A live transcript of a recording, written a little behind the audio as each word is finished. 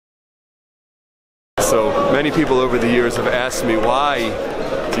So many people over the years have asked me, why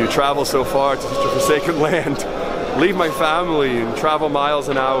do you travel so far to such a forsaken land, leave my family and travel miles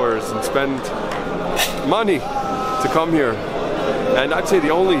and hours and spend money to come here? And I'd say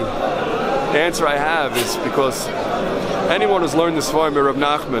the only answer I have is because anyone who's learned this form of Reb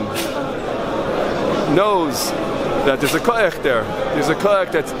Nachman knows that there's a koach there. There's a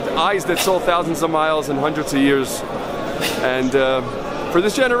koach that's eyes that saw thousands of miles and hundreds of years. And for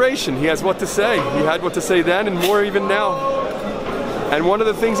this generation, he has what to say. He had what to say then and more even now. And one of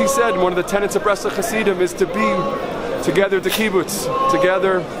the things he said, one of the tenets of Bresla Hasidim, is to be together at the kibbutz,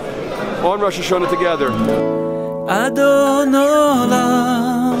 together on Rosh Hashanah together. Adon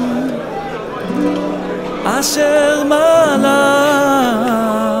Olam Asher Malach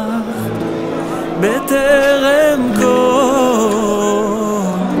B'terem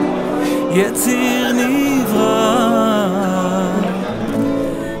Kol Yetzir Nivra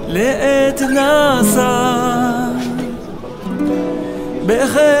Le'et Nasa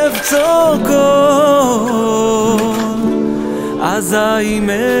B'chefzo Kol Azai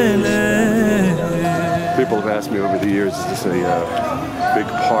Melech. People have asked me over the years, is this a big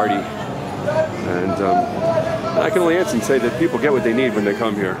party? And I can only answer and say that people get what they need when they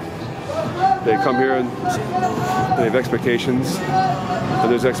come here. They come here and they have expectations, and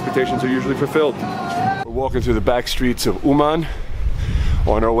those expectations are usually fulfilled. We're walking through the back streets of Uman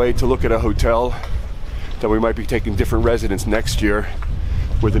on our way to look at a hotel that we might be taking different residents next year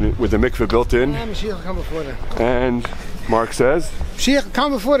with a mikveh built in. And Mark says, Mashiach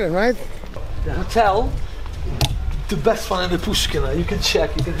come before it, right? The hotel, the best one in the Pushkina. You can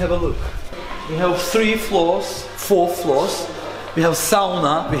check, you can have a look. We have 3 floors, 4 floors. We have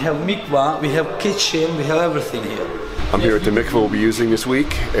sauna, we have mikvah, we have kitchen, we have everything here. I'm here at the mikveh we'll be using this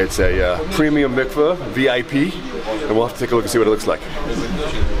week. It's a premium mikveh, VIP, and we'll have to take a look and see what it looks like.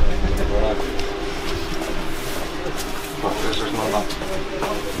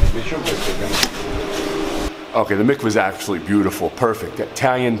 Okay, the mikveh is absolutely beautiful, perfect.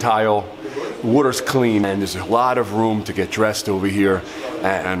 Italian tile, water's clean, and there's a lot of room to get dressed over here.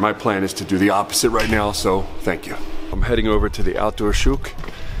 And my plan is to do the opposite right now, so thank you. I'm heading over to the outdoor shuk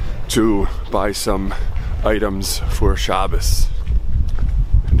to buy some items for Shabbos.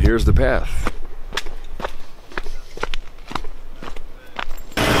 And here's the path.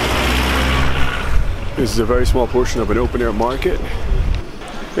 This is a very small portion of an open-air market.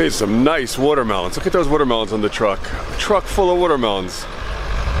 There's some nice watermelons. Look at those watermelons on the truck. A truck full of watermelons.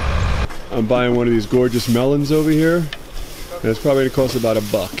 I'm buying one of these gorgeous melons over here. And it's probably gonna cost about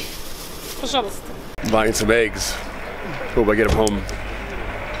 $1. Buying some eggs. Hope I get them home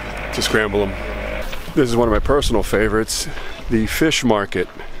to scramble them. This is one of my personal favorites, the fish market.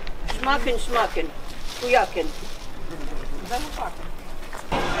 Schmacken. Kuyakin.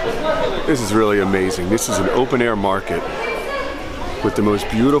 This is really amazing. This is an open-air market with the most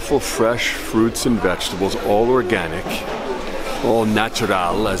beautiful fresh fruits and vegetables, all organic, all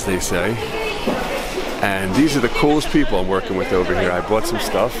natural, as they say. And these are the coolest people I'm working with over here. I bought some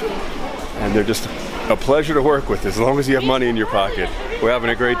stuff, and they're just a pleasure to work with as long as you have money in your pocket. We're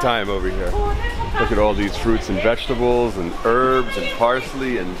having a great time over here. Look at all these fruits and vegetables and herbs and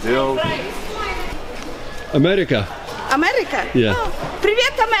parsley and dill. America. Yeah.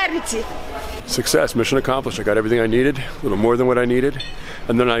 Привет, Америці. Success, mission accomplished. I got everything I needed, a little more than what I needed.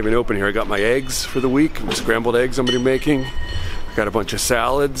 And they're not even open here. I got my eggs for the week, scrambled eggs I'm gonna be making. I got a bunch of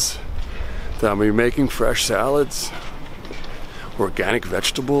salads that I'm gonna be making, fresh salads, organic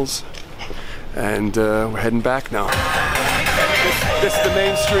vegetables. And we're heading back now. This is the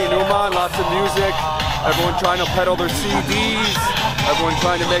main street in Uman, lots of music. Everyone trying to peddle their CDs. Everyone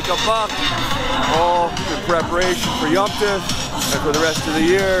trying to make a buck. All in preparation for Yom Tov and for the rest of the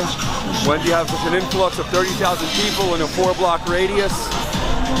year. When do you have such an influx of 30,000 people in a 4-block radius?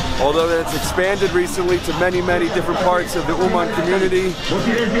 Although it's expanded recently to many, many different parts of the Uman community,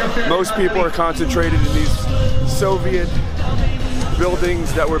 most people are concentrated in these Soviet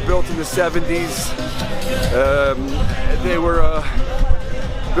buildings that were built in the 70s. They were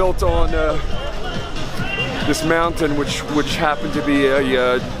built on this mountain, which happened to be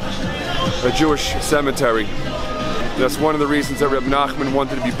a Jewish cemetery. That's one of the reasons that Reb Nachman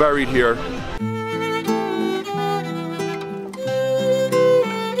wanted to be buried here